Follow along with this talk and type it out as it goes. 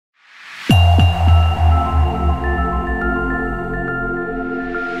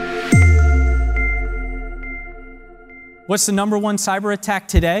What's the #1 cyber attack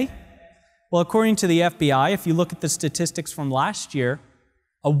today? Well, according to the FBI, if you look at the statistics from last year,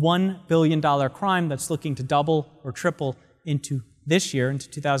 a $1 billion crime that's looking to double or triple into this year, into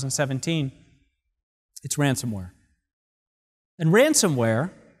 2017, it's ransomware. And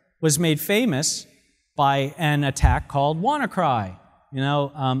ransomware was made famous by an attack called WannaCry.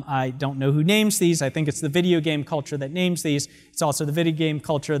 I don't know who names these. I think it's the video game culture that names these. It's also the video game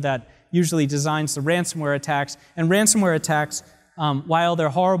culture that usually designs the ransomware attacks. And ransomware attacks, while they're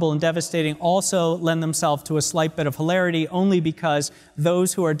horrible and devastating, also lend themselves to a slight bit of hilarity only because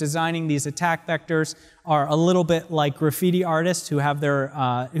those who are designing these attack vectors are a little bit like graffiti artists who have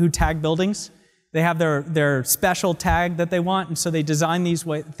who tag buildings. They have their special tag that they want, and so they design these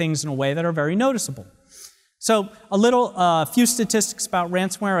things in a way that are very noticeable. So a few statistics about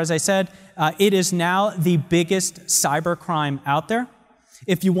ransomware. As I said, it is now the biggest cyber crime out there.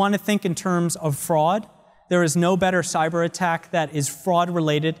 If you want to think in terms of fraud, there is no better cyber attack that is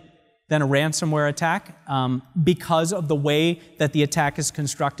fraud-related than a ransomware attack because of the way that the attack is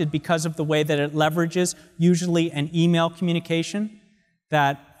constructed, because of the way that it leverages usually an email communication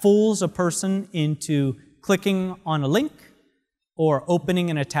that fools a person into clicking on a link or opening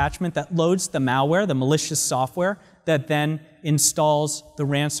an attachment that loads the malware, the malicious software, that then installs the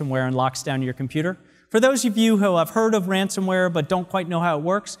ransomware and locks down your computer. For those of you who have heard of ransomware but don't quite know how it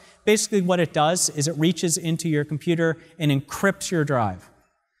works, basically what it does is it reaches into your computer and encrypts your drive.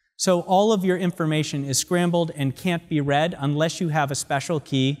 So all of your information is scrambled and can't be read unless you have a special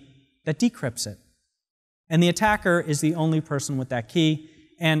key that decrypts it. And the attacker is the only person with that key.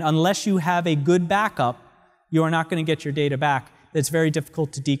 And unless you have a good backup, you are not going to get your data back. It's very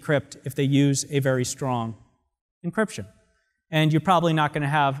difficult to decrypt if they use a very strong encryption. And you're probably not going to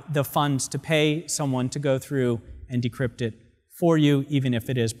have the funds to pay someone to go through and decrypt it for you, even if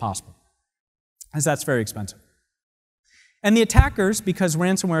it is possible, as that's very expensive. And the attackers, because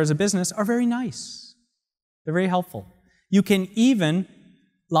ransomware is a business, are very nice. They're very helpful. You can even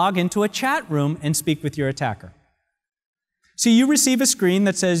log into a chat room and speak with your attacker. So you receive a screen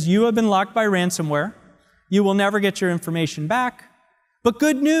that says you have been locked by ransomware. You will never get your information back. But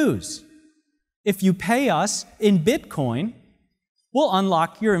good news, if you pay us in Bitcoin, we'll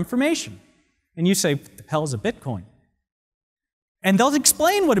unlock your information. And you say, what the hell is a Bitcoin? And they'll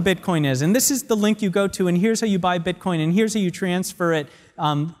explain what a Bitcoin is. And this is the link you go to, and here's how you buy Bitcoin, and here's how you transfer it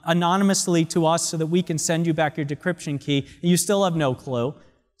anonymously to us so that we can send you back your decryption key. And you still have no clue.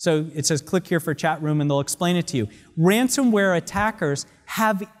 So it says, click here for chat room, and they'll explain it to you. Ransomware attackers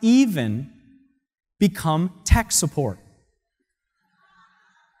have even become tech support.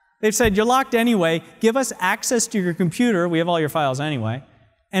 They've said, you're locked anyway, give us access to your computer, we have all your files anyway,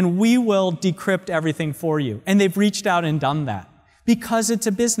 and we will decrypt everything for you. And they've reached out and done that because it's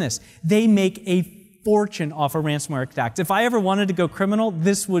a business. They make a fortune off of ransomware attacks. If I ever wanted to go criminal,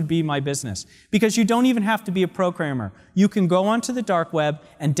 this would be my business. Because you don't even have to be a programmer. You can go onto the dark web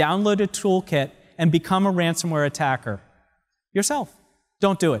and download a toolkit and become a ransomware attacker yourself.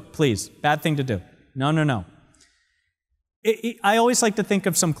 Don't do it, please. Bad thing to do. No, no, no. I always like to think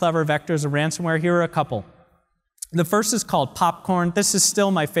of some clever vectors of ransomware. Here are a couple. The first is called popcorn. This is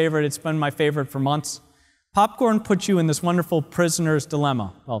still my favorite. It's been my favorite for months. Popcorn puts you in this wonderful prisoner's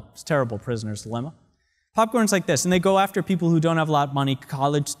dilemma. Well, it's a terrible prisoner's dilemma. Popcorn's like this, and they go after people who don't have a lot of money,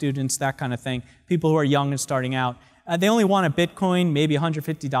 college students, that kind of thing, people who are young and starting out. They only want a Bitcoin, maybe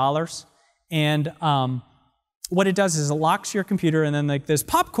 $150. And what it does is it locks your computer, and then like this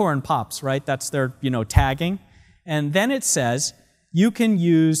popcorn pops, right? That's their, tagging. And then it says you can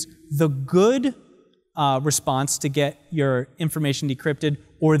use the good response to get your information decrypted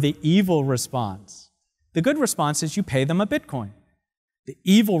or the evil response. The good response is you pay them a Bitcoin. The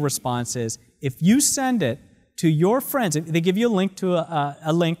evil response is if you send it to your friends, they give you a link to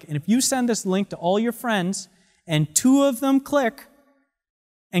a link, and if you send this link to all your friends and 2 of them click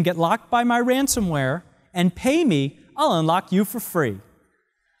and get locked by my ransomware and pay me, I'll unlock you for free.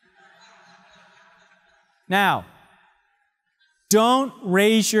 Now, don't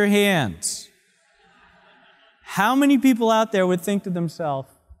raise your hands. How many people out there would think to themselves,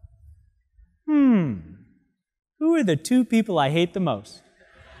 who are the 2 people I hate the most?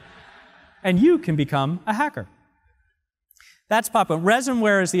 And you can become a hacker. That's popcorn.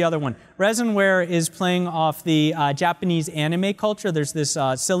 Resinware is the other one. Resinware is playing off the Japanese anime culture. There's this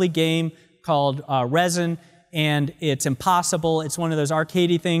silly game called Resin, and it's impossible. It's one of those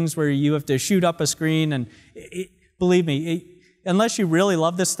arcadey things where you have to shoot up a screen, and believe me, unless you really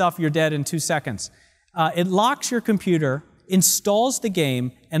love this stuff, you're dead in 2 seconds. It locks your computer, installs the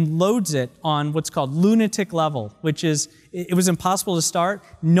game, and loads it on what's called lunatic level, which is, it was impossible to start.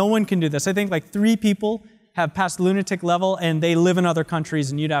 No one can do this. I think like 3 people have passed lunatic level and they live in other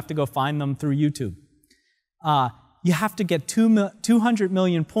countries and you'd have to go find them through YouTube. You have to get 200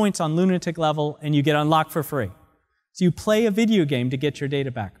 million points on lunatic level and you get unlocked for free. So you play a video game to get your data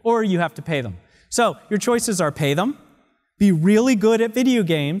back, or you have to pay them. So your choices are pay them, be really good at video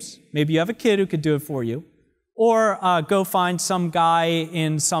games, maybe you have a kid who could do it for you, or go find some guy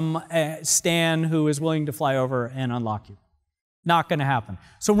in some stan who is willing to fly over and unlock you. Not going to happen.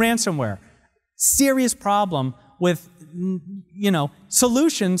 So ransomware, serious problem with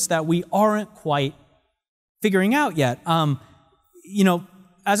solutions that we aren't quite figuring out yet.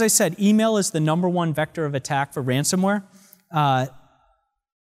 As I said, email is the #1 vector of attack for ransomware.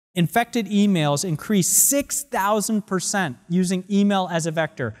 Infected emails increased 6,000% using email as a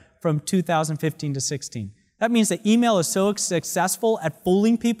vector from 2015 to 16. That means that email is so successful at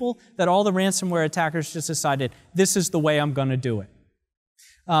fooling people that all the ransomware attackers just decided, this is the way I'm going to do it.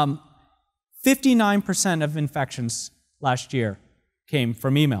 59% of infections last year came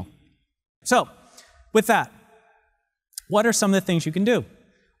from email. So, with that, what are some of the things you can do?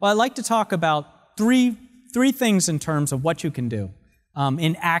 Well, I'd like to talk about three things in terms of what you can do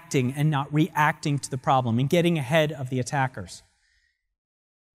in acting and not reacting to the problem, and getting ahead of the attackers.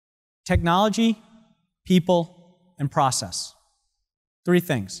 Technology, people, and process. 3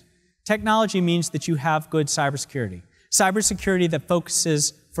 things. Technology means that you have good cybersecurity. Cybersecurity that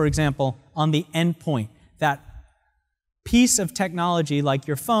focuses, for example, on the endpoint, that piece of technology like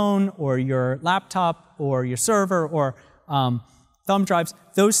your phone or your laptop or your server or thumb drives,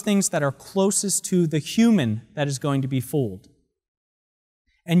 those things that are closest to the human that is going to be fooled.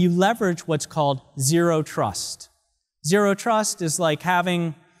 And you leverage what's called zero trust. Zero trust is like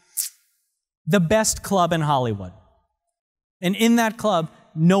having the best club in Hollywood. And in that club,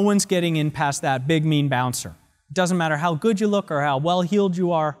 no one's getting in past that big mean bouncer. It doesn't matter how good you look or how well-heeled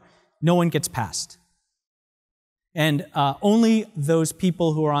you are, no one gets past. And only those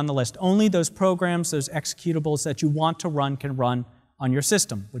people who are on the list, only those programs, those executables that you want to run can run on your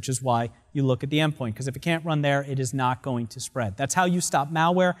system, which is why you look at the endpoint, because if it can't run there, it is not going to spread. That's how you stop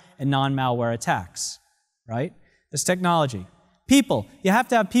malware and non-malware attacks, right? That's technology. People, you have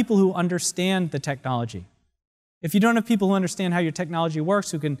to have people who understand the technology. If you don't have people who understand how your technology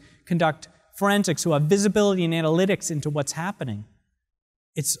works, who can conduct forensics, who have visibility and analytics into what's happening,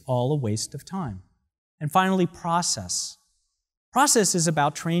 it's all a waste of time. And finally, process. Process is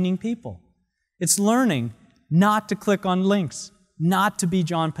about training people. It's learning not to click on links, not to be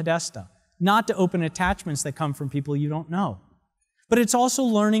John Podesta, not to open attachments that come from people you don't know. But it's also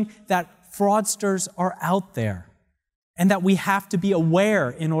learning that fraudsters are out there and that we have to be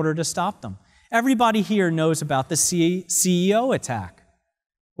aware in order to stop them. Everybody here knows about the CEO attack,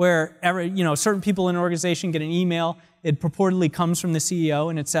 where certain people in an organization get an email, it purportedly comes from the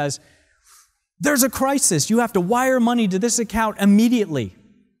CEO, and it says, there's a crisis, you have to wire money to this account immediately,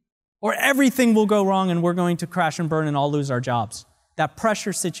 or everything will go wrong and we're going to crash and burn and all lose our jobs. That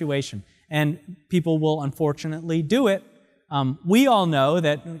pressure situation, and people will unfortunately do it. We all know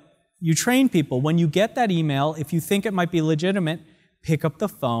that you train people. When you get that email, if you think it might be legitimate, pick up the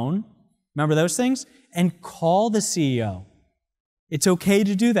phone, remember those things, and call the CEO. It's okay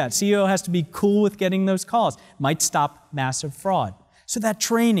to do that. CEO has to be cool with getting those calls. Might stop massive fraud. So that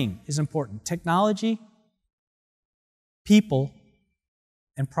training is important. Technology, people,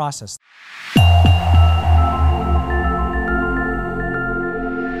 and process.